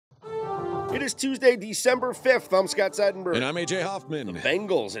It is Tuesday, December 5th. I'm Scott Seidenberg. And I'm A.J. Hoffman. The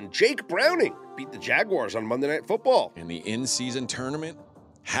Bengals and Jake Browning beat the Jaguars on Monday Night Football. And the in-season tournament,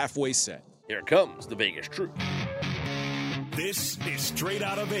 halfway set. Here comes the Vegas Truth. This is Straight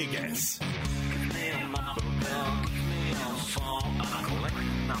Out of Vegas.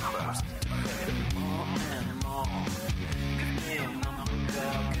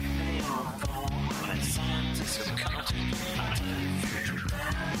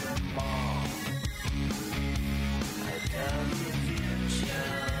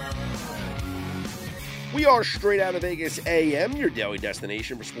 We are Straight Out of Vegas AM, your daily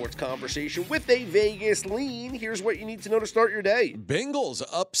destination for sports conversation with a Vegas lean. Here's what you need to know to start your day. Bengals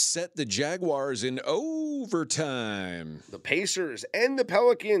upset the Jaguars in overtime. The Pacers and the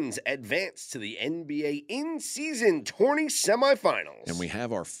Pelicans advance to the NBA in-season tourney semifinals. And we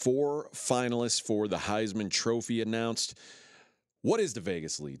have our 4 finalists for the Heisman Trophy announced. What is the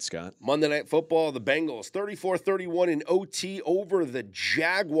Vegas lead, Scott? Monday Night Football, the Bengals 34-31 in OT over the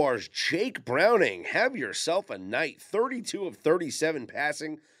Jaguars. Jake Browning, have yourself a night. 32 of 37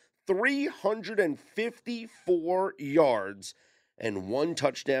 passing, 354 yards, and 1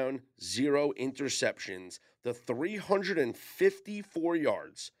 touchdown, 0 interceptions. The 354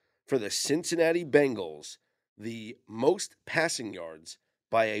 yards for the Cincinnati Bengals, the most passing yards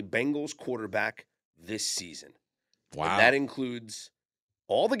by a Bengals quarterback this season. Wow. And that includes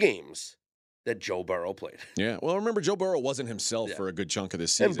all the games that Joe Burrow played. Yeah. Well, remember, Joe Burrow wasn't himself for a good chunk of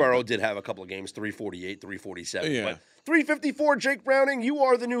this season. And Burrow did have a couple of games, 348, 347. Yeah. But 354, Jake Browning, you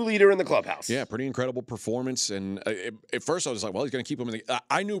are the new leader in the clubhouse. Yeah, pretty incredible performance. And at first I was like, well, he's going to keep him in the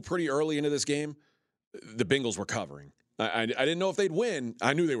I knew pretty early into this game the Bengals were covering. I didn't know if they'd win.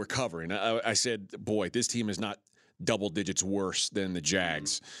 I knew they were covering. I said, boy, this team is not double digits worse than the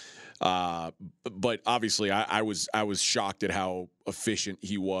Jags. But obviously, I was shocked at how efficient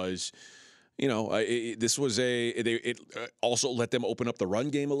he was. You know, this was it also let them open up the run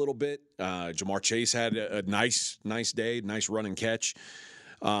game a little bit. Ja'Marr Chase had a nice day, nice run and catch.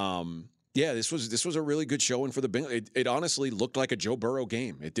 Yeah, this was a really good showing for the Bengals. It honestly looked like a Joe Burrow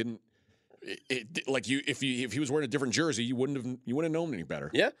game. It didn't. Like if he was wearing a different jersey, you wouldn't have known any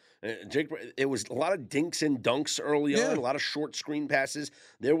better. Yeah, Jake. It was a lot of dinks and dunks early on, a lot of short screen passes.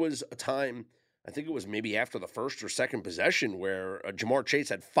 There was a time, I think it was maybe after the first or second possession, where Ja'Marr Chase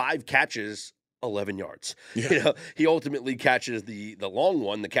had 5 catches, 11 yards. Yeah. You know, he ultimately catches the long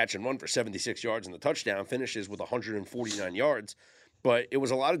one, the catch and run for 76 yards, and the touchdown finishes with 149 yards. But it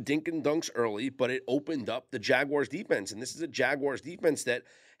was a lot of dink and dunks early, but it opened up the Jaguars defense. And this is a Jaguars defense that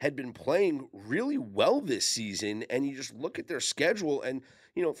had been playing really well this season. And you just look at their schedule and,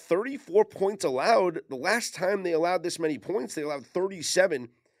 34 points allowed. The last time they allowed this many points, they allowed 37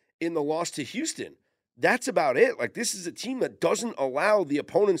 in the loss to Houston. That's about it. Like, this is a team that doesn't allow the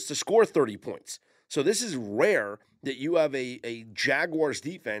opponents to score 30 points. So this is rare that you have a Jaguars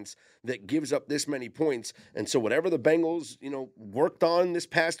defense that gives up this many points. And so whatever the Bengals, worked on this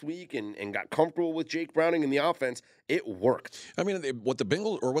past week and got comfortable with Jake Browning in the offense, it worked. I mean, what the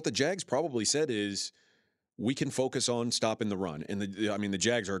Bengals or what the Jags probably said is we can focus on stopping the run. And the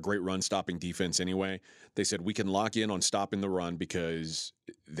Jags are a great run-stopping defense anyway. They said we can lock in on stopping the run because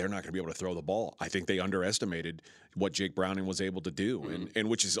they're not going to be able to throw the ball. I think they underestimated what Jake Browning was able to do, and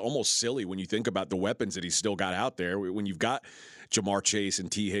which is almost silly when you think about the weapons that he's still got out there. When you've got Ja'Marr Chase and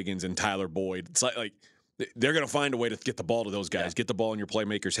T. Higgins and Tyler Boyd, it's like they're going to find a way to get the ball to those guys, get the ball in your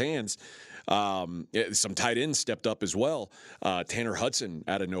playmakers' hands. Some tight ends stepped up as well. Tanner Hudson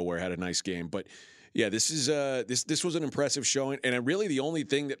out of nowhere had a nice game, but. Yeah, this was an impressive showing, and really the only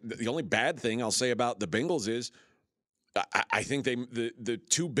bad thing I'll say about the Bengals is I think the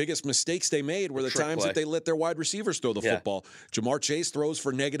 2 biggest mistakes they made were the times that they let their wide receivers throw the football. Ja'Marr Chase throws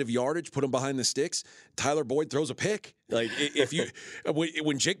for negative yardage, put him behind the sticks. Tyler Boyd throws a pick. Like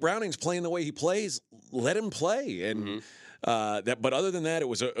when Jake Browning's playing the way he plays, let him play. And but other than that, it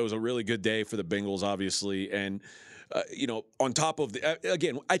was a really good day for the Bengals, obviously, and. On top of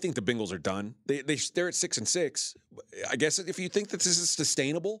again, I think the Bengals are done. They're at 6-6. I guess if you think that this is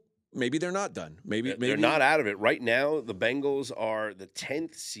sustainable, maybe they're not done. Maybe they're not out of it right now. The Bengals are the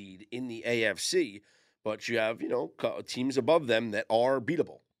 10th seed in the AFC, but you have teams above them that are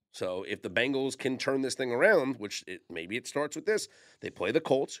beatable. So if the Bengals can turn this thing around, which maybe it starts with this, they play the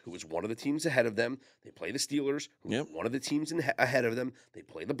Colts, who is one of the teams ahead of them. They play the Steelers, who is one of the teams ahead of them. They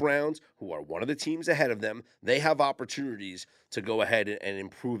play the Browns, who are one of the teams ahead of them. They have opportunities to go ahead and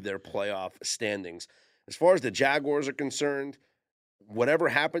improve their playoff standings. As far as the Jaguars are concerned, whatever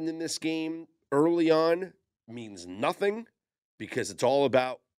happened in this game early on means nothing because it's all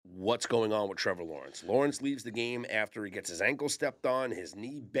about what's going on with Trevor Lawrence. Lawrence leaves the game after he gets his ankle stepped on, his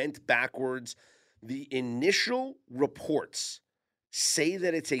knee bent backwards. The initial reports say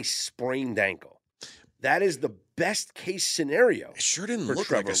that it's a sprained ankle. That is the best case scenario. It sure didn't for look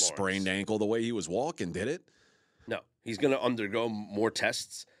Trevor like a Lawrence. sprained ankle the way he was walking, did it? No, he's going to undergo more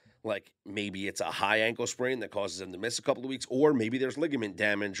tests. Like maybe it's a high ankle sprain that causes him to miss a couple of weeks, or maybe there's ligament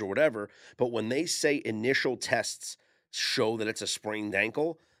damage or whatever. But when they say initial tests show that it's a sprained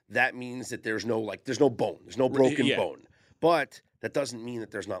ankle, that means that there's no bone, there's no broken Yeah. bone. But that doesn't mean that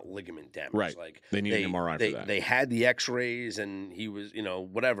there's not ligament damage. Right. Like They need an MRI for that. They had the X-rays and he was,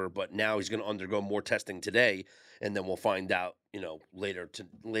 whatever. But now he's going to undergo more testing today, and then we'll find out,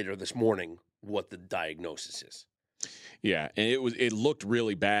 later this morning what the diagnosis is. Yeah, and it looked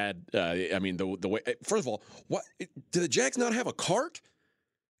really bad. I mean, the way. First of all, what do the Jags not have a cart?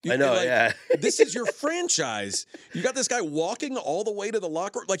 I know, yeah. This is your franchise. You got this guy walking all the way to the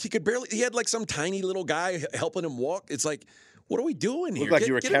locker room. Like he had like some tiny little guy helping him walk. It's like, what are we doing here? Looked like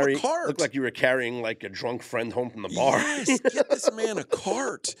you were carrying like a drunk friend home from the bar. Yes, get this man a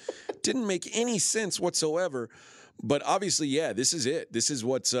cart. Didn't make any sense whatsoever. But obviously, yeah, this is it. This is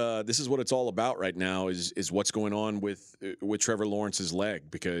what it's all about right now. Is what's going on with Trevor Lawrence's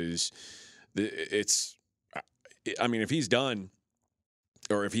leg, because it's. I mean, if he's done,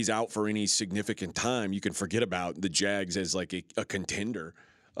 or if he's out for any significant time, you can forget about the Jags as like a contender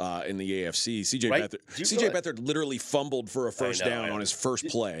in the AFC. Right? CJ Beathard literally fumbled for a first down on his first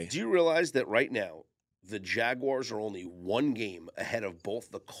play. Do you realize that right now the Jaguars are only one game ahead of both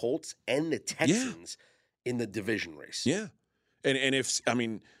the Colts and the Texans in the division race? Yeah, and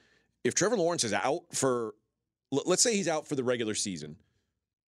if Trevor Lawrence is out for, let's say he's out for the regular season,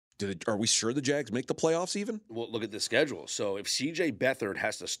 are we sure the Jags make the playoffs even? Well, look at the schedule. So if CJ Beathard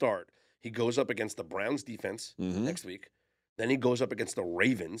has to start, he goes up against the Browns defense next week. Then he goes up against the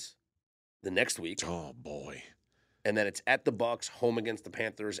Ravens the next week. Oh boy! And then it's at the Bucs, home against the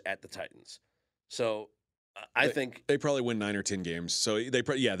Panthers, at the Titans. So I think they probably win 9 or 10 games. So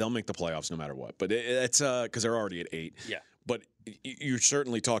they'll make the playoffs no matter what. But it's because they're already at 8. Yeah. But you're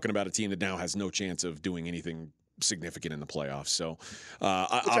certainly talking about a team that now has no chance of doing anything significant in the playoffs. So, which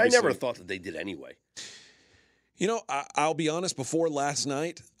I never thought that they did anyway. I'll be honest. Before last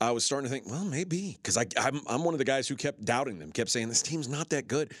night, I was starting to think, well, maybe, because I'm one of the guys who kept doubting them, kept saying this team's not that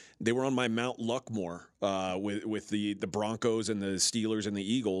good. They were on my Mount Luckmore with the Broncos and the Steelers and the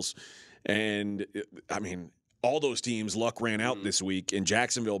Eagles, and I mean, all those teams, luck ran out this week, and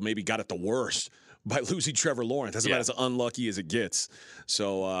Jacksonville maybe got it the worst by losing Trevor Lawrence. That's about as unlucky as it gets.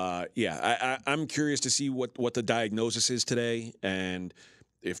 So I'm curious to see what the diagnosis is today, and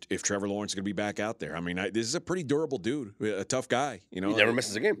if Trevor Lawrence is going to be back out there. I mean, this is a pretty durable dude, a tough guy. He never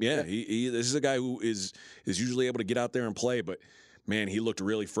misses a game. Yeah, this is a guy who is usually able to get out there and play, but man, he looked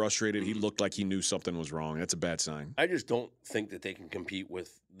really frustrated. He looked like he knew something was wrong. That's a bad sign. I just don't think that they can compete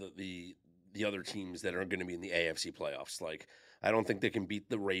with the other teams that are going to be in the AFC playoffs. Like, I don't think they can beat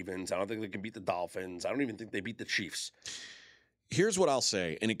the Ravens. I don't think they can beat the Dolphins. I don't even think they beat the Chiefs. Here's what I'll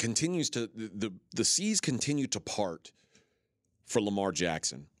say, and it continues to the seas continue to part for Lamar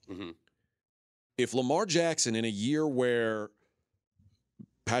Jackson. Mm-hmm. If Lamar Jackson, in a year where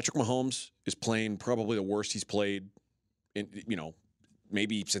Patrick Mahomes is playing probably the worst he's played in,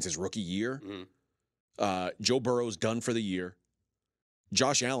 maybe since his rookie year, Joe Burrow's done for the year,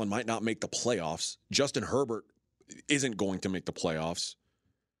 Josh Allen might not make the playoffs, Justin Herbert isn't going to make the playoffs,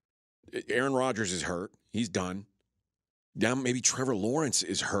 Aaron Rodgers is hurt, he's done. Now maybe Trevor Lawrence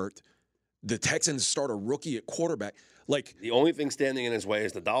is hurt. The Texans start a rookie at quarterback. Like, the only thing standing in his way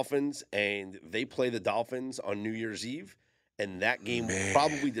is the Dolphins, and they play the Dolphins on New Year's Eve, and that game will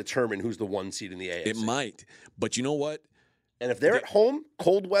probably determine who's the 1 seed in the AFC. It might, but you know what? And if they're at home,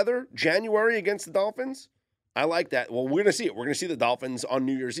 cold weather, January against the Dolphins, I like that. Well, we're going to see it. We're going to see the Dolphins on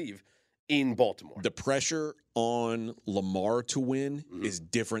New Year's Eve in Baltimore. The pressure on Lamar to win is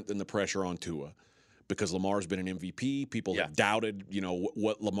different than the pressure on Tua, because Lamar's been an MVP. People have doubted,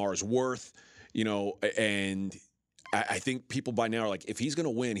 what Lamar's worth, and I think people by now are like, if he's going to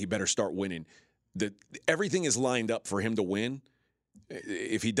win, he better start winning. Everything is lined up for him to win.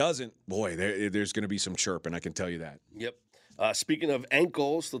 If he doesn't, boy, there's going to be some chirping, I can tell you that. Yep. Speaking of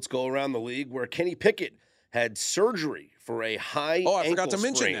ankles, let's go around the league where Kenny Pickett had surgery for a high ankle sprain. Oh, I forgot to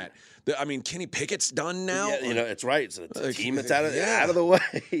mention that. I mean, Kenny Pickett's done now. Yeah, it's right. So it's a team that's out of the way.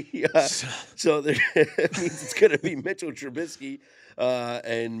 So it means it's going to be Mitchell Trubisky,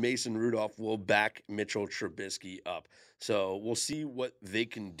 and Mason Rudolph will back Mitchell Trubisky up. So we'll see what they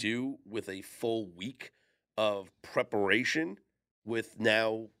can do with a full week of preparation with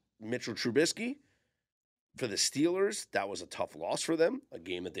now Mitchell Trubisky. For the Steelers, that was a tough loss for them, a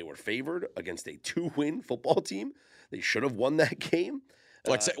game that they were favored against a 2-win football team. They should have won that game.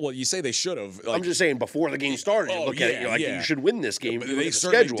 Well, you say they should have. I'm just saying before the game started, you look at it, you're like, you should win this game. They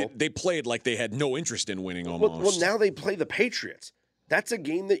certainly they played like they had no interest in winning almost. Well, now they play the Patriots. That's a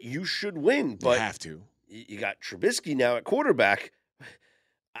game that you should win. But you have to. You got Trubisky now at quarterback.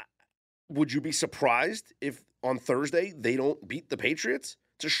 Would you be surprised if on Thursday they don't beat the Patriots?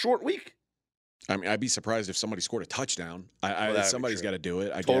 It's a short week. I mean, I'd be surprised if somebody scored a touchdown. Somebody's got to do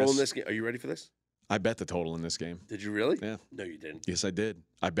it. I total guess. In this game. Are you ready for this? I bet the total in this game. Did you really? Yeah. No, you didn't. Yes, I did.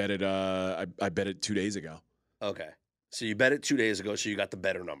 I bet it. I bet it 2 days ago. Okay, so you bet it 2 days ago. So you got the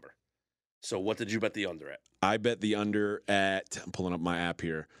better number. So what did you bet the under at? I bet the under at. I'm pulling up my app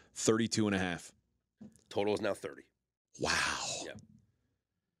here. 32.5. Total is now 30. Wow. Yeah.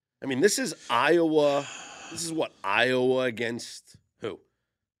 I mean, this is Iowa. This is what Iowa against who?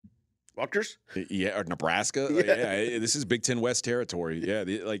 Rutgers? Yeah, or Nebraska. Yeah. This is Big Ten West territory. Yeah,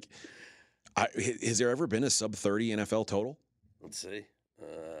 has there ever been a sub 30 NFL total? Let's see.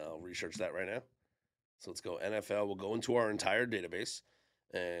 I'll research that right now. So let's go NFL. We'll go into our entire database,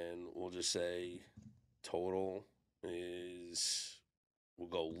 and we'll just say total is. We'll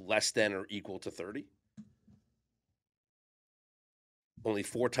go less than or equal to 30. Only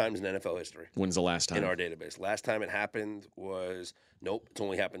 4 times in NFL history. When's the last time? In our database. Last time it happened was, nope, it's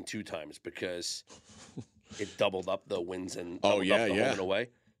only happened 2 times because it doubled up the wins and home and away.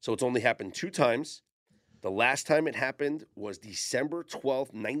 So it's only happened 2 times. The last time it happened was December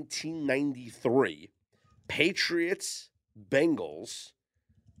 12th, 1993. Patriots, Bengals,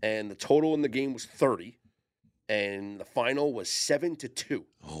 and the total in the game was 30. And the final was 7-2.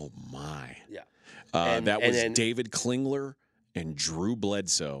 Oh, my. Yeah. That was David Klingler and Drew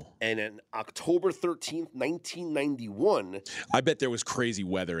Bledsoe. And on October 13th, 1991. I bet there was crazy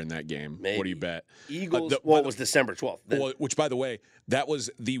weather in that game. Maybe. What do you bet? Eagles, it was December 12th. Which, by the way, that was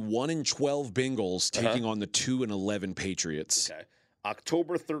the 1-12 Bengals taking on the 2-11 Patriots. Okay.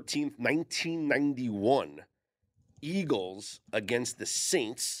 October 13th, 1991. Eagles against the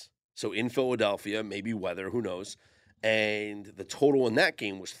Saints. So in Philadelphia, maybe weather, who knows. And the total in that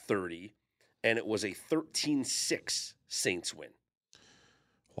game was 30. And it was a 13-6 Saints win.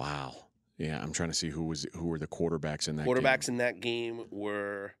 Wow. Yeah, I'm trying to see who were the quarterbacks in that game. Quarterbacks in that game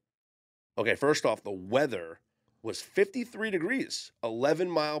were, okay, first off, the weather was 53 degrees,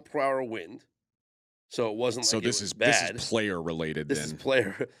 11-mile-per-hour wind. So it wasn't like this is player related then. This is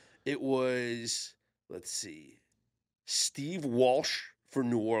player. It was, let's see, Steve Walsh for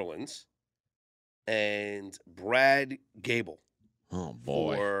New Orleans and Brad Gable. Oh,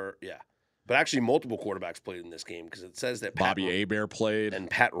 boy. But actually, multiple quarterbacks played in this game because it says that Bobby Hebert played. And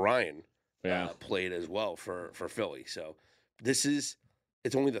Pat Ryan Yeah. Played as well for Philly. So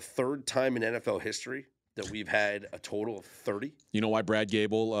it's only the third time in NFL history that we've had a total of 30. You know why Brad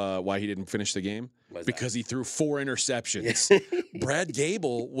Gable, why he didn't finish the game? Because he threw 4 interceptions. Brad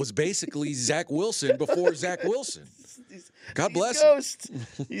Gable was basically Zach Wilson before Zach Wilson. God bless him.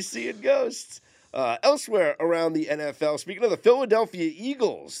 He's seeing ghosts. Elsewhere around the NFL, speaking of the Philadelphia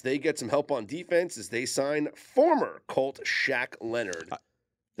Eagles, they get some help on defense as they sign former Colt Shaq Leonard.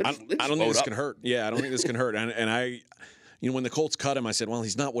 I don't think this can hurt. Yeah, I don't think this can hurt. And I, when the Colts cut him, I said, well,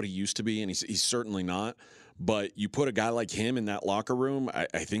 he's not what he used to be, and he's certainly not. But you put a guy like him in that locker room, I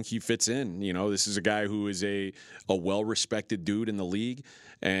think he fits in. This is a guy who is a well-respected dude in the league,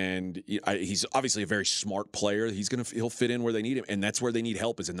 and he's obviously a very smart player. He'll fit in where they need him, and that's where they need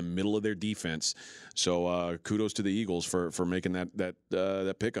help is in the middle of their defense. So kudos to the Eagles for making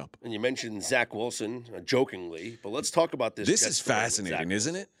that pickup. And you mentioned Zach Wilson jokingly, but let's talk about this. This is fascinating,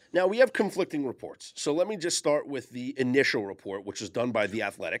 isn't it? Now, we have conflicting reports. So let me just start with the initial report, which was done by The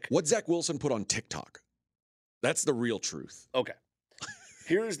Athletic. What Zach Wilson put on TikTok? That's the real truth. Okay.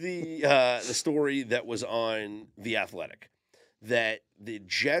 Here's the story that was on The Athletic, that the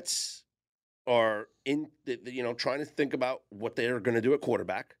Jets are trying to think about what they're going to do at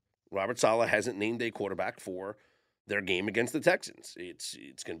quarterback. Robert Saleh hasn't named a quarterback for their game against the Texans.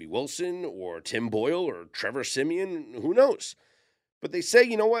 It's going to be Wilson or Tim Boyle or Trevor Siemian. Who knows? But they say,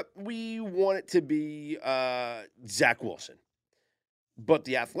 you know what? We want it to be Zach Wilson. But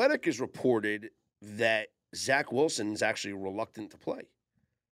The Athletic has reported that Zach Wilson is actually reluctant to play.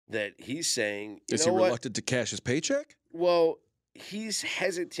 That he's saying, is he reluctant to cash his paycheck? Well, he's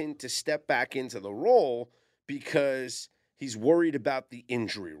hesitant to step back into the role because he's worried about the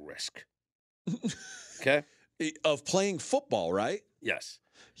injury risk. Okay? Of playing football, right? Yes.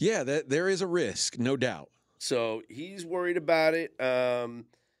 Yeah, there is a risk, no doubt. So he's worried about it.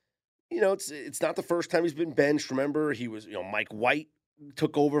 It's not the first time he's been benched. Remember, he was, Mike White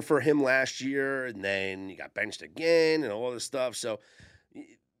took over for him last year, and then he got benched again and all this stuff. So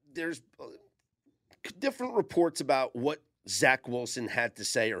there's different reports about what Zach Wilson had to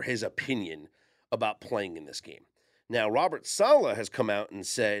say or his opinion about playing in this game. Now, Robert Saleh has come out and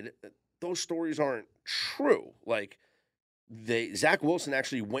said those stories aren't true. Like, Zach Wilson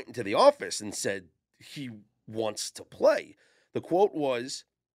actually went into the office and said he wants to play. The quote was,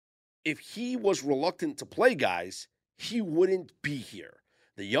 if he was reluctant to play, guys, he wouldn't be here.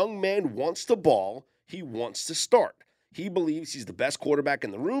 The young man wants to ball. He wants to start. He believes he's the best quarterback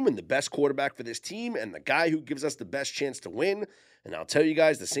in the room and the best quarterback for this team and the guy who gives us the best chance to win. And I'll tell you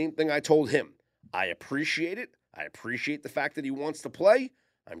guys the same thing I told him. I appreciate it. I appreciate the fact that he wants to play.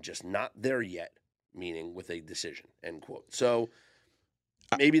 I'm just not there yet, meaning with a decision, end quote. So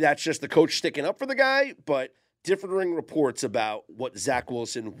maybe that's just the coach sticking up for the guy, but differing reports about what Zach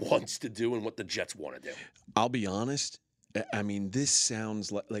Wilson wants to do and what the Jets want to do. I'll be honest. I mean, this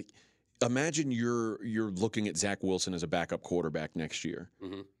sounds like imagine you're looking at Zach Wilson as a backup quarterback next year,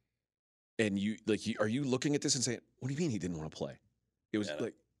 and are you looking at this and saying, "What do you mean he didn't want to play?" It was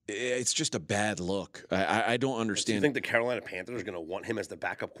it's just a bad look. I don't understand. Do you think the Carolina Panthers are going to want him as the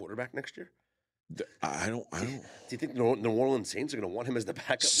backup quarterback next year? I don't. Do you think the New Orleans Saints are going to want him as the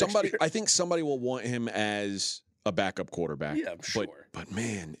backup? I think somebody will want him as a backup quarterback. Yeah, I'm sure. But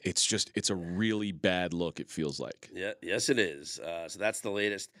man, it's a really bad look. It feels like. Yeah, yes, it is. So that's the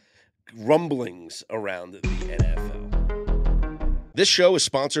latest rumblings around the NFL. This show is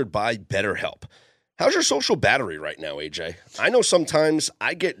sponsored by BetterHelp. How's your social battery right now, AJ? I know sometimes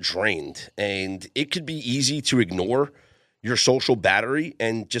I get drained, and it could be easy to ignore your social battery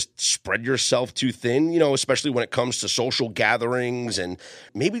and just spread yourself too thin, especially when it comes to social gatherings and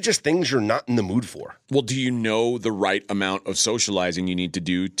maybe just things you're not in the mood for. Well, do you know the right amount of socializing you need to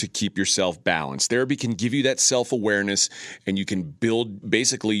do to keep yourself balanced? Therapy can give you that self-awareness, and you can build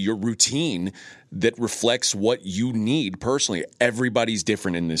basically your routine that reflects what you need personally. Everybody's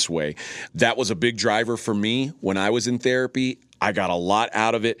different in this way. That was a big driver for me when I was in therapy. I got a lot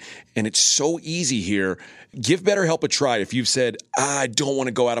out of it, and it's so easy here. Give BetterHelp a try. If you've said, I don't want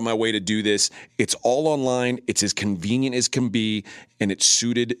to go out of my way to do this, it's all online, it's as convenient as can be, and it's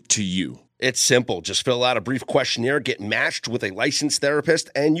suited to you. It's simple. Just fill out a brief questionnaire, get matched with a licensed therapist,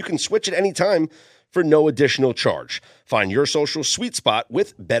 and you can switch at any time for no additional charge. Find your social sweet spot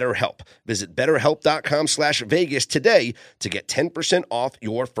with BetterHelp. Visit BetterHelp.com/Vegas today to get 10% off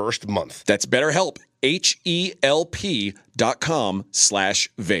your first month. That's BetterHelp,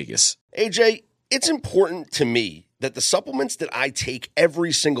 HELP.com/Vegas. AJ, it's important to me that the supplements that I take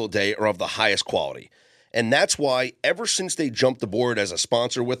every single day are of the highest quality. And that's why ever since they jumped aboard as a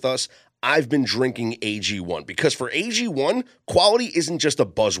sponsor with us, I've been drinking AG1, because for AG1, quality isn't just a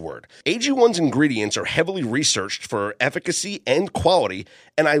buzzword. AG1's ingredients are heavily researched for efficacy and quality,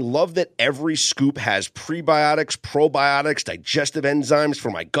 and I love that every scoop has prebiotics, probiotics, digestive enzymes for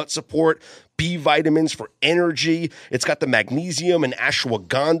my gut support, B vitamins for energy. It's got the magnesium and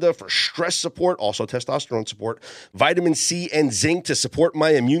ashwagandha for stress support, also testosterone support, vitamin C and zinc to support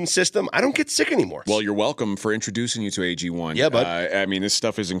my immune system. I don't get sick anymore. Well, you're welcome for introducing you to AG1. Yeah, bud. I mean, this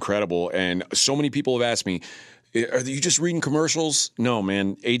stuff is incredible, and so many people have asked me, are you just reading commercials? No,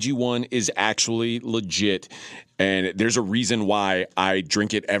 man. AG1 is actually legit, and there's a reason why I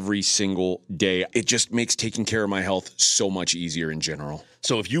drink it every single day. It just makes taking care of my health so much easier in general.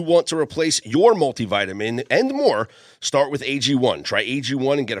 So if you want to replace your multivitamin and more, start with AG1. Try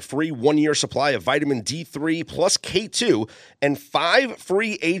AG1 and get a free 1-year supply of vitamin D3 plus K2 and 5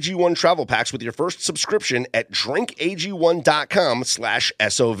 free AG1 travel packs with your first subscription at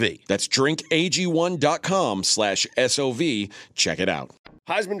drinkag1.com/SOV. That's drinkag1.com/SOV. Check it out.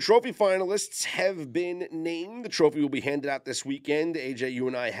 Heisman Trophy finalists have been named. The trophy will be handed out this weekend. AJ, you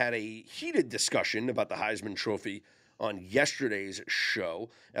and I had a heated discussion about the Heisman Trophy on yesterday's show.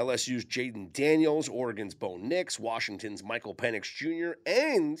 LSU's Jaden Daniels, Oregon's Bo Nix, Washington's Michael Penix Jr.,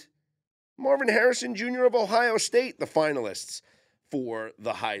 and Marvin Harrison Jr. of Ohio State, the finalists for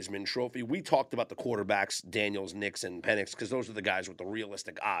the Heisman Trophy. We talked about the quarterbacks, Daniels, Nix, and Penix, because those are the guys with the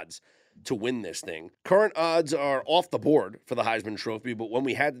realistic odds to win this thing. Current odds are off the board for the Heisman Trophy, but when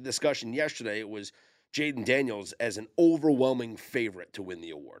we had the discussion yesterday, it was Jaden Daniels as an overwhelming favorite to win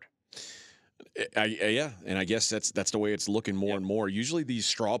the award. Yeah, and I guess that's the way it's looking more and more. Usually these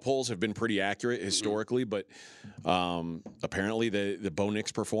straw polls have been pretty accurate historically, but apparently the Bo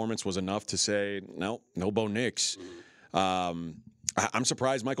Nix performance was enough to say, no Bo Nix. I'm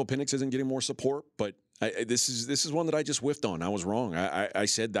surprised Michael Penix isn't getting more support, but this is one that I just whiffed on. I was wrong. I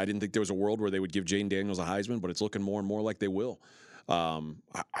said I didn't think there was a world where they would give Jaden Daniels a Heisman, but it's looking more and more like they will.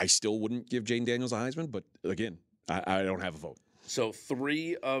 I still wouldn't give Jaden Daniels a Heisman, but again, I don't have a vote. So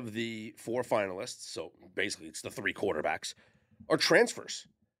 3 of the 4 finalists, so basically it's the 3 quarterbacks, are transfers.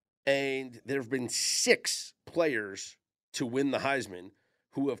 And there have been 6 players to win the Heisman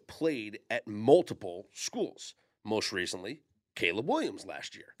who have played at multiple schools. Most recently, Caleb Williams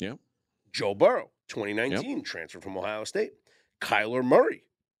last year. Yep. Joe Burrow, 2019, transferred from Ohio State. Kyler Murray,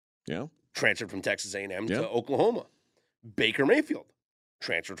 Yeah. transferred from Texas A&M Yeah. to Oklahoma. Baker Mayfield,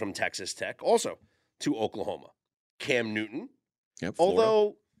 transferred from Texas Tech also to Oklahoma. Cam Newton, Yep. Florida.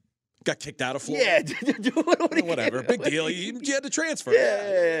 although, Got kicked out of Florida. yeah, Whatever. Big deal. He had to transfer.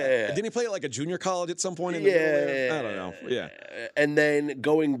 Yeah. Didn't he play at like a junior college at some point in the middle there? I don't know. Yeah. And then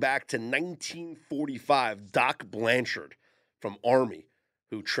going back to 1945, Doc Blanchard from Army,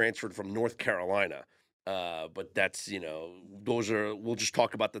 who transferred from North Carolina. But that's, we'll just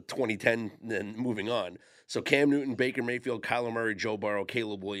talk about the 2010 and then moving on. So Cam Newton, Baker Mayfield, Kyler Murray, Joe Burrow,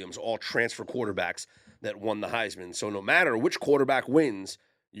 Caleb Williams, all transfer quarterbacks that won the Heisman. So no matter which quarterback wins,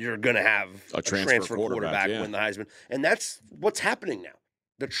 you're going to have a transfer quarterback win the Heisman. And that's what's happening now.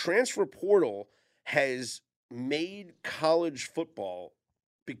 The transfer portal has made college football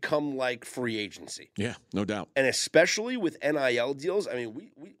become like free agency. Yeah, no doubt. And especially with NIL deals. I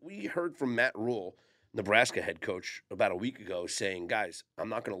mean, we heard from Matt Rule, Nebraska head coach, about a week ago saying, guys, I'm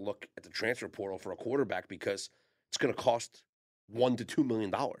not going to look at the transfer portal for a quarterback because it's going to cost $1 to $2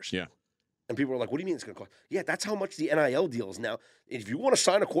 million. Yeah. And people are like, what do you mean it's going to cost? Yeah, that's how much the NIL deal is now. If you want to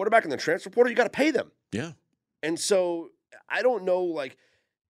sign a quarterback in the transfer portal, you got to pay them. Yeah. And so I don't know,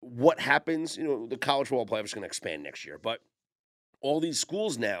 what happens. The college football playoff is going to expand next year. But all these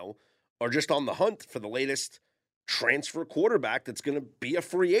schools now are just on the hunt for the latest transfer quarterback that's going to be a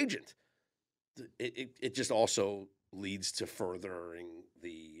free agent. It just also leads to furthering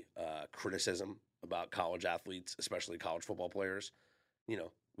the criticism about college athletes, especially college football players.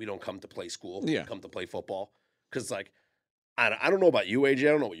 We don't come to play school. Yeah. We come to play football. Because, I don't know about you, AJ.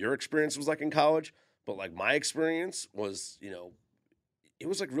 I don't know what your experience was like in college. But, my experience was, it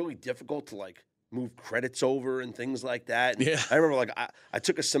was, really difficult to, move credits over and things like that. And Yeah. I remember, I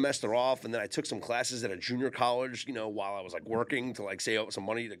took a semester off, and then I took some classes at a junior college, while I was, working to, save up some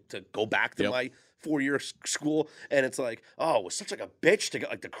money to go back to my 4-year school. And it's it was such, a bitch to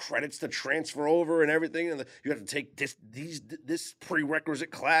get, the credits to transfer over and everything. And you have to take this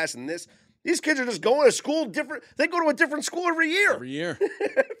prerequisite class and this. These kids are just going to school different. They go to a different school every year. Every year.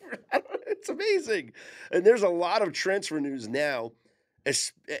 It's amazing. And there's a lot of transfer news now.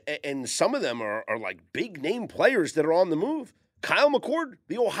 And some of them are big name players that are on the move. Kyle McCord,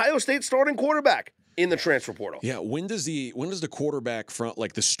 the Ohio State starting quarterback, in the transfer portal. Yeah. When does the quarterback from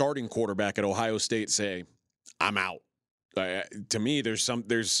the starting quarterback at Ohio State say, I'm out? To me, there's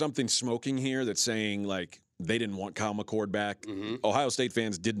something smoking here that's saying they didn't want Kyle McCord back. Mm-hmm. Ohio State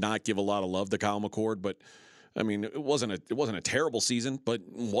fans did not give a lot of love to Kyle McCord, but I mean, it wasn't a terrible season, but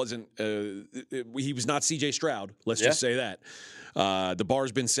wasn't he was not C.J. Stroud. Let's just say that. The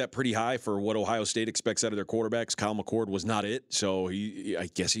bar's been set pretty high for what Ohio State expects out of their quarterbacks. Kyle McCord was not it, so I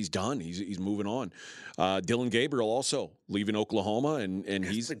guess he's done. He's moving on. Dylan Gabriel also leaving Oklahoma, and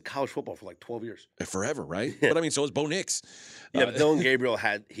he's been college football for 12 years, forever, right? But I mean, so is Bo Nix. Yeah, but Dylan Gabriel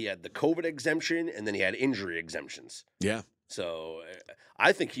had the COVID exemption, and then he had injury exemptions. Yeah. So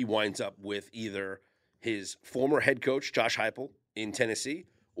I think he winds up with either his former head coach, Josh Heupel, in Tennessee,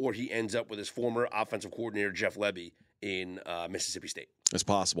 or he ends up with his former offensive coordinator, Jeff Lebby, in Mississippi State. It's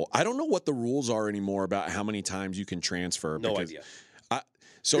possible. I don't know what the rules are anymore about how many times you can transfer. No idea.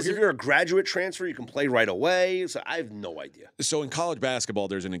 So if you're a graduate transfer, you can play right away. So I have no idea. So in college basketball,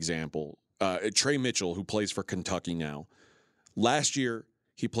 there's an example. Trey Mitchell, who plays for Kentucky now. Last year,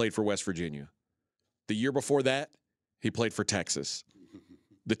 he played for West Virginia. The year before that, he played for Texas.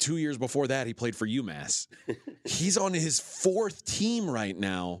 The 2 years before that, he played for UMass. He's on his 4th team right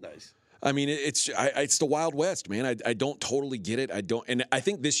now. Nice. I mean, it's the Wild West, man. I don't totally get it. And I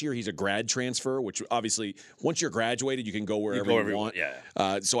think this year he's a grad transfer, which obviously once you're graduated, you can go wherever you want.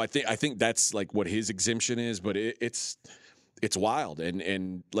 Yeah. So I think that's what his exemption is, but it's wild.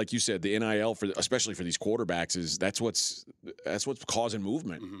 And like you said, the NIL especially for these quarterbacks that's what's causing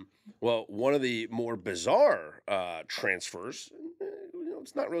movement. Mm-hmm. Well, one of the more bizarre transfers.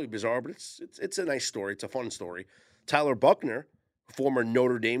 It's not really bizarre, but it's a nice story. It's a fun story. Tyler Buckner, former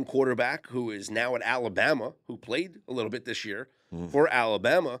Notre Dame quarterback who is now at Alabama, who played a little bit this year for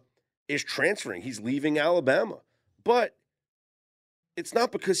Alabama, is transferring. He's leaving Alabama. But it's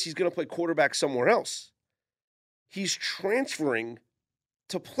not because he's going to play quarterback somewhere else. He's transferring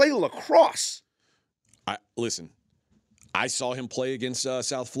to play lacrosse. Listen, I saw him play against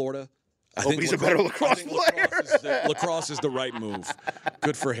South Florida. I think he's a better lacrosse player. Lacrosse is the right move.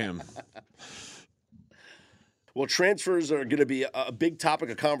 Good for him. Well, transfers are going to be a big topic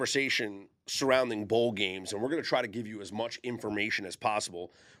of conversation surrounding bowl games, and we're going to try to give you as much information as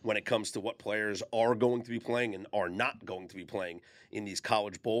possible when it comes to what players are going to be playing and are not going to be playing in these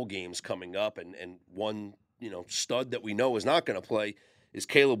college bowl games coming up. And one, stud that we know is not going to play is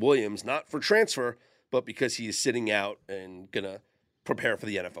Caleb Williams, not for transfer, but because he is sitting out and going to prepare for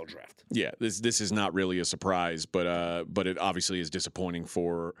the NFL draft. Yeah, this is not really a surprise, but it obviously is disappointing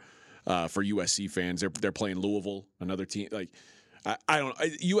for USC fans. They're playing Louisville, another team. Like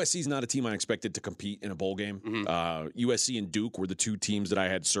USC is not a team I expected to compete in a bowl game. USC and Duke were the two teams that I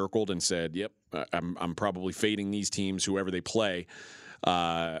had circled and said, "Yep, I'm probably fading these teams, whoever they play."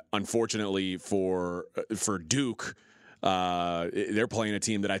 Unfortunately for Duke, they're playing a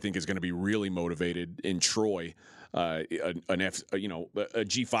team that I think is going to be really motivated in Troy. A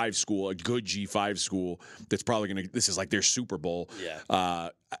G5 school, a good G5 school that's probably going to – this is like their Super Bowl. Yeah.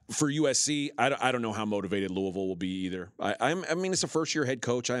 For USC, I don't know how motivated Louisville will be either. I mean, it's a first-year head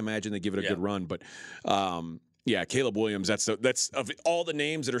coach. I imagine they give it a good run. But, Caleb Williams, that's of all the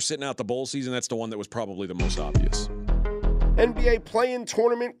names that are sitting out the bowl season, that's the one that was probably the most obvious. NBA play-in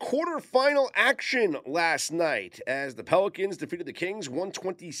tournament quarterfinal action last night as the Pelicans defeated the Kings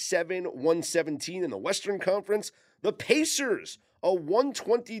 127-117 in the Western Conference. The Pacers, a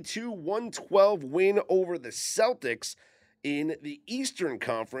 122-112 win over the Celtics in the Eastern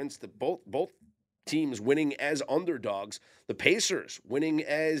Conference. Both teams winning as underdogs. The Pacers winning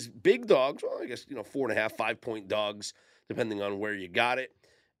as big dogs. Well, I guess 4.5, 5-point dogs, depending on where you got it.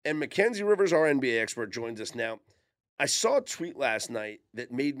 And Mackenzie Rivers, our NBA expert, joins us now. I saw a tweet last night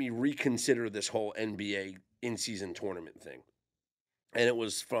that made me reconsider this whole NBA in-season tournament thing. And it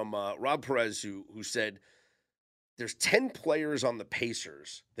was from Rob Perez, who said there's 10 players on the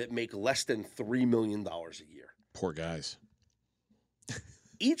Pacers that make less than $3 million a year. Poor guys.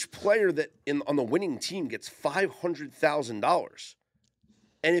 Each player that on the winning team gets $500,000.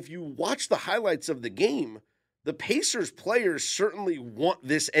 And if you watch the highlights of the game, the Pacers players certainly want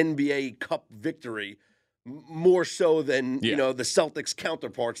this NBA Cup victory more so than the Celtics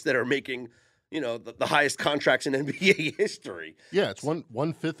counterparts that are making the highest contracts in NBA history. Yeah, it's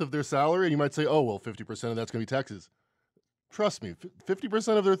 1/5 of their salary, and you might say, oh well, 50% of that's going to be taxes. Trust me,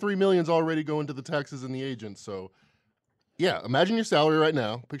 50% of their $3 million is already going to the taxes and the agents. So, yeah, imagine your salary right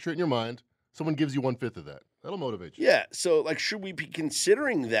now. Picture it in your mind. Someone gives you 1/5 of that. That'll motivate you. Yeah. So, should we be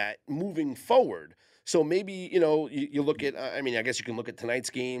considering that moving forward? So maybe, you look at, I guess you can look at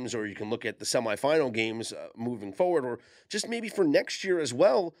tonight's games or you can look at the semifinal games moving forward, or just maybe for next year as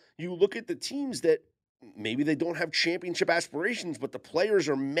well, you look at the teams that maybe they don't have championship aspirations, but the players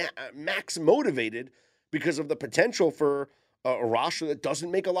are max motivated because of the potential for a roster that doesn't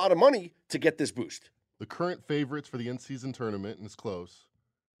make a lot of money to get this boost. The current favorites for the in-season tournament, and it's close,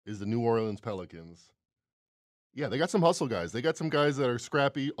 is the New Orleans Pelicans. Yeah, they got some hustle guys. They got some guys that are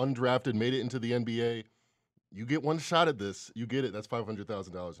scrappy, undrafted, made it into the NBA. You get one shot at this, you get it. That's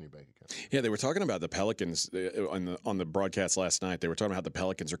 $500,000 in your bank account. Yeah, they were talking about the Pelicans on the broadcast last night. They were talking about how the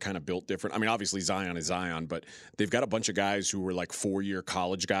Pelicans are kind of built different. I mean, obviously Zion is Zion, but they've got a bunch of guys who were like 4-year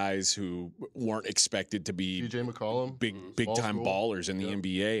college guys who weren't expected to be CJ McCollum, big time ballers in the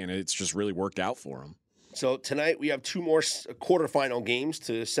NBA, and it's just really worked out for them. So tonight we have two more quarterfinal games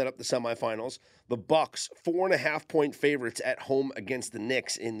to set up the semifinals. The Bucks, 4.5-point favorites at home against the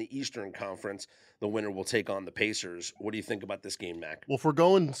Knicks in the Eastern Conference. The winner will take on the Pacers. What do you think about this game, Mac? Well, if we're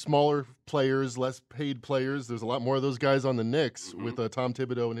going smaller players, less paid players, there's a lot more of those guys on the Knicks with Tom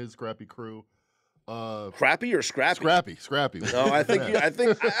Thibodeau and his scrappy crew. Crappy or scrappy? Scrappy. No, I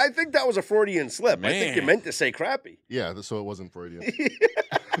think that was a Freudian slip. Man. I think you meant to say crappy. Yeah, so it wasn't Freudian.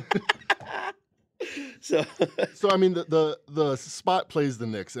 So I mean, the spot plays the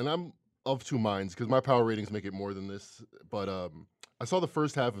Knicks, and I'm of two minds because my power ratings make it more than this. But I saw the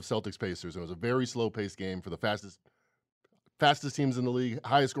first half of Celtics Pacers, and it was a very slow-paced game for the fastest teams in the league,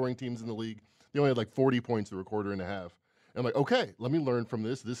 highest scoring teams in the league. They only had like 40 points through a quarter and a half. And I'm like, okay, let me learn from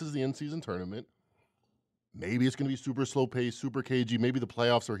this. This is the in-season tournament. Maybe it's going to be super slow-paced, super cagey. Maybe the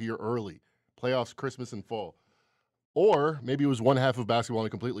playoffs are here early. Playoffs, Christmas, and fall. Or maybe it was one half of basketball and I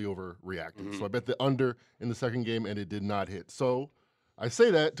completely overreacted. So I bet the under in the second game, and it did not hit. So I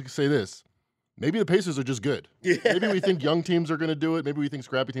say that to say this. Maybe the Pacers are just good. Yeah. Maybe we think young teams are going to do it. Maybe we think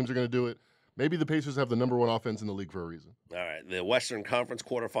scrappy teams are going to do it. Maybe the Pacers have the number one offense in the league for a reason. All right, the Western Conference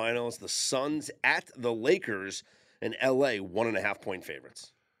quarterfinals, the Suns at the Lakers, and LA 1.5-point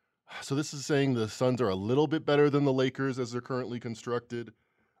favorites. So this is saying the Suns are a little bit better than the Lakers as they're currently constructed.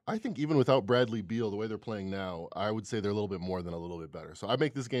 I think even without Bradley Beal, the way they're playing now, I would say they're a little bit more than a little bit better. So I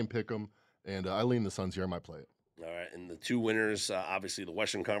make this game pick 'em, and I lean the Suns here. I might play it. All right, and the two winners, obviously the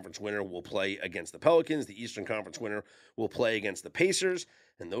Western Conference winner will play against the Pelicans. The Eastern Conference winner will play against the Pacers,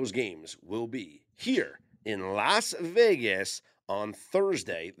 and those games will be here in Las Vegas on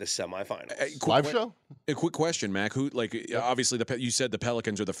Thursday, the semifinals. Live show? A quick question, Mac. Who, obviously, you said the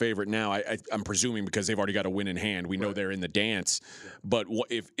Pelicans are the favorite now. I'm presuming because they've already got a win in hand. We know they're in the dance. But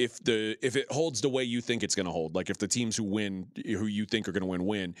if it holds the way you think it's going to hold, like if the teams who you think are going to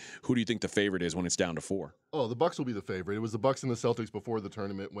win, who do you think the favorite is when it's down to 4? Oh, the Bucks will be the favorite. It was the Bucks and the Celtics before the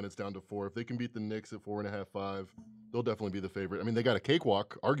tournament when it's down to 4. If they can beat the Knicks at 4.5, 5, they'll definitely be the favorite. I mean, they got a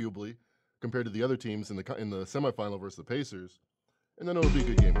cakewalk, arguably, compared to the other teams in the semifinal versus the Pacers. And then it'll be a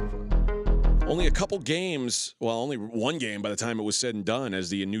good game. Only a couple games, only one game by the time it was said and done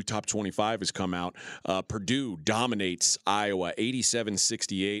as the new top 25 has come out. Purdue dominates Iowa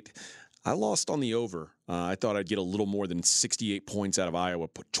 87-68. I lost on the over. I thought I'd get a little more than 68 points out of Iowa.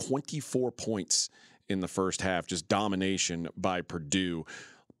 Put 24 points in the first half, just domination by Purdue.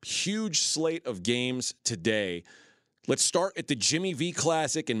 Huge slate of games today. Let's start at the Jimmy V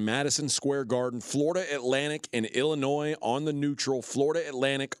Classic in Madison Square Garden. Florida Atlantic and Illinois on the neutral. Florida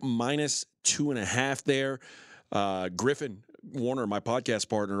Atlantic -2.5 there. Griffin Warner, my podcast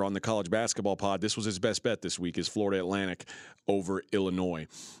partner on the college basketball pod, this was his best bet this week, is Florida Atlantic over Illinois.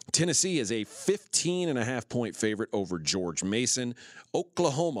 Tennessee is a 15.5-point favorite over George Mason.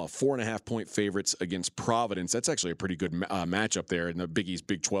 Oklahoma, 4.5-point favorites against Providence. That's actually a pretty good matchup there in the Big East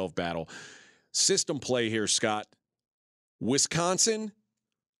Big 12 battle. System play here, Scott. Wisconsin,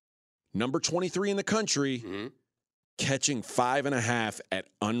 number 23 in the country, catching 5.5 at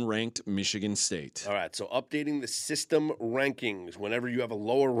unranked Michigan State. All right, so updating the system rankings. Whenever you have a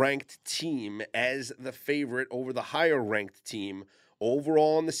lower-ranked team as the favorite over the higher-ranked team,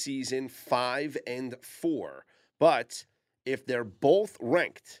 overall in the season, 5 and 4. But if they're both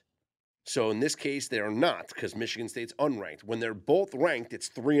ranked, so in this case they are not because Michigan State's unranked. When they're both ranked, it's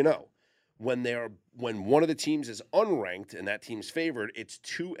 3-0. When one of the teams is unranked and that team's favored, it's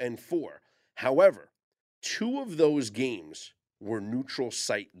 2 and 4. However, 2 of those games were neutral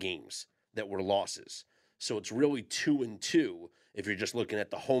site games that were losses. So it's really 2 and 2 if you're just looking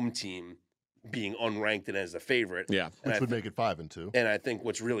at the home team being unranked and as the favorite. Yeah, which would make it 5 and 2. And I think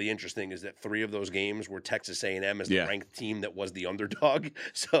what's really interesting is that 3 of those games were Texas A&M as the ranked team that was the underdog.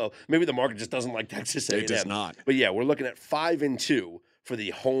 So maybe the market just doesn't like Texas A&M. It does not. But yeah, we're looking at 5 and 2 for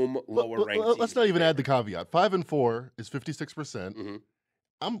the home lower-ranked team. Let's not even add the caveat. 5 and 4 is 56%.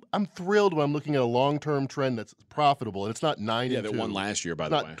 I'm thrilled when I'm looking at a long-term trend that's profitable, and it's not 9 and 2. Yeah, that won last year, by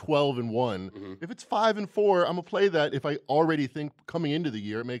the way. Not 12 and 1. If it's 5 and 4, I'm gonna play that. If I already think coming into the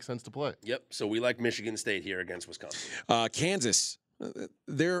year it makes sense to play. Yep. So we like Michigan State here against Wisconsin. Kansas,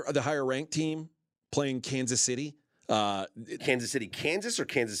 they're the higher-ranked team playing Kansas City. Kansas City, Kansas, or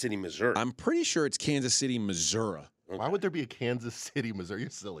Kansas City, Missouri? I'm pretty sure it's Kansas City, Missouri. Okay. Why would there be a Kansas City, Missouri? You're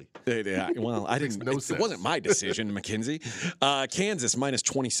silly. Well, I didn't. No it wasn't my decision, McKenzie. Kansas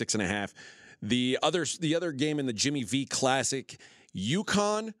 -26.5. The other game in the Jimmy V Classic,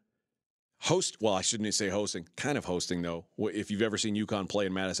 UConn host. Well, I shouldn't say hosting. Kind of hosting though. If you've ever seen UConn play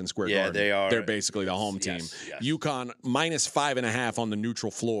in Madison Square Garden, they are. They're basically the home team. Yes. UConn -5.5 on the neutral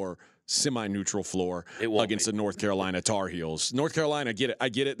floor. Semi-neutral floor against the North Carolina Tar Heels. North Carolina, I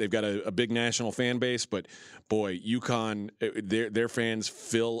get it. They've got a big national fan base, but boy, UConn, their fans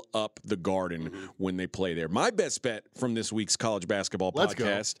fill up the Garden when they play there. My best bet from this week's college basketball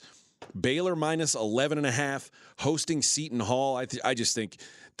podcast, Baylor -11.5, hosting Seton Hall. I just think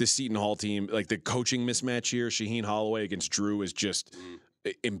the Seton Hall team, like the coaching mismatch here, Shaheen Holloway against Drew is just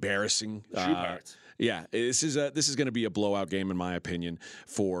embarrassing. Yeah, this is going to be a blowout game in my opinion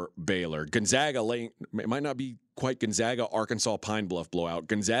for Baylor. Gonzaga it might not be quite Gonzaga Arkansas Pine Bluff blowout.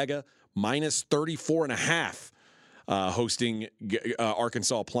 Gonzaga -34.5 hosting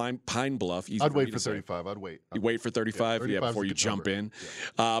Arkansas Pine Bluff. Easy I'd wait for 35. I'd wait. You wait for 35? Yeah, before you jump in.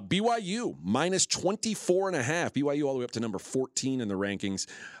 Yeah. BYU -24.5. BYU all the way up to number 14 in the rankings.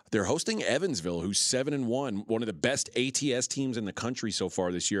 They're hosting Evansville, who's 7-1, one of the best ATS teams in the country so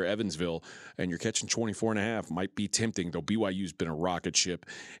far this year, Evansville, and you're catching 24.5. Might be tempting, though BYU's been a rocket ship.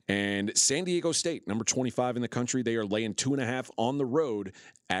 And San Diego State, number 25 in the country, they are laying 2.5 on the road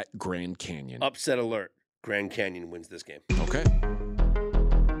at Grand Canyon. Upset alert. Grand Canyon wins this game. Okay.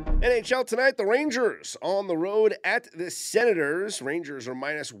 NHL tonight, the Rangers on the road at the Senators. Rangers are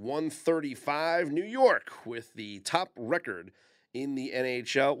 -135. New York with the top record in the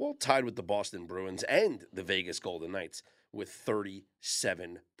NHL, well, tied with the Boston Bruins and the Vegas Golden Knights with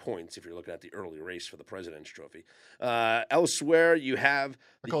 37 points, if you're looking at the early race for the President's Trophy. Elsewhere, you have...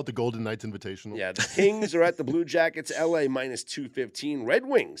 I call it the Golden Knights Invitational. Yeah, the Kings are at the Blue Jackets, LA -215. Red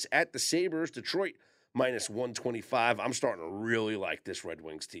Wings at the Sabres, Detroit minus 125. I'm starting to really like this Red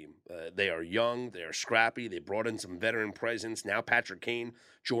Wings team. They are young. They are scrappy. They brought in some veteran presence. Now Patrick Kane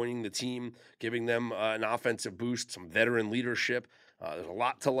joining the team, giving them an offensive boost, some veteran leadership. There's a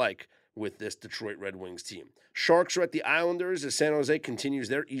lot to like with this Detroit Red Wings team. Sharks are at the Islanders as San Jose continues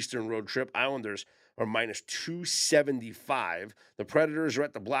their Eastern road trip. Islanders are minus 275. The Predators are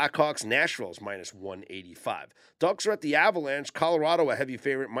at the Blackhawks. Nashville's minus 185. Ducks are at the Avalanche. Colorado, a heavy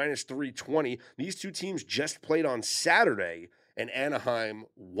favorite, minus 320. These two teams just played on Saturday, and Anaheim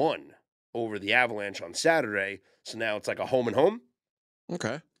won over the Avalanche on Saturday. So now it's like a home and home.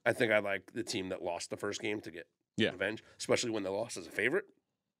 Okay. I think I like the team that lost the first game to get revenge, especially when they lost as a favorite.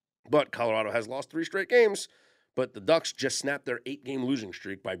 But Colorado has lost 3 straight games. But the Ducks just snapped their 8-game losing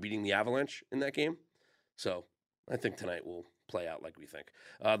streak by beating the Avalanche in that game. So I think tonight will play out like we think.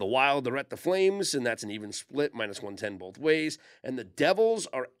 The Wild are at the Flames, and that's an even split, minus 110 both ways. And the Devils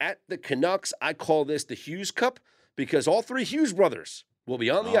are at the Canucks. I call this the Hughes Cup because all 3 Hughes brothers will be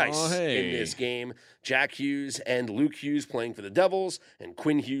on the ice in this game. Jack Hughes and Luke Hughes playing for the Devils, and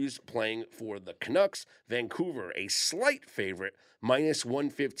Quinn Hughes playing for the Canucks. Vancouver, a slight favorite, minus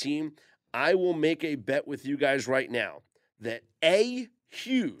 115. I will make a bet with you guys right now that A.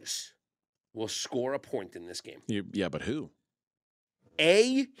 Hughes will score a point in this game. Yeah, but who?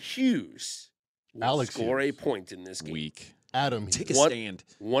 A. Hughes will Alex score Hughes. a point in this game. Weak. Adam Hughes. Take a stand.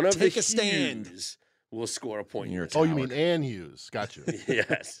 One of Take the a stand. Hughes will score a point. You're in this a Oh, game. you mean Ann Hughes. Gotcha.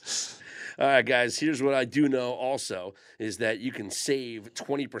 Yes. All right, guys, here's what I do know also is that you can save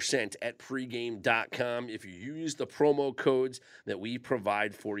 20% at pregame.com if you use the promo codes that we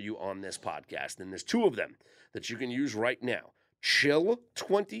provide for you on this podcast. And there's 2 of them that you can use right now,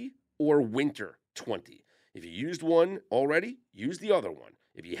 Chill20 or Winter20. If you used one already, use the other one.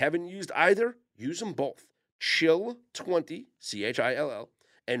 If you haven't used either, use them both. Chill20, CHILL,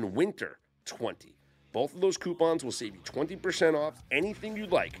 and Winter20. Both of those coupons will save you 20% off anything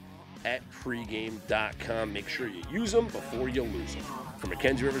you'd like at pregame.com. Make sure you use them before you lose them. For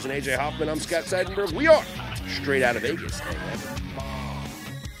Mackenzie Rivers and AJ Hoffman, I'm Scott Seidenberg. We are straight out of Vegas.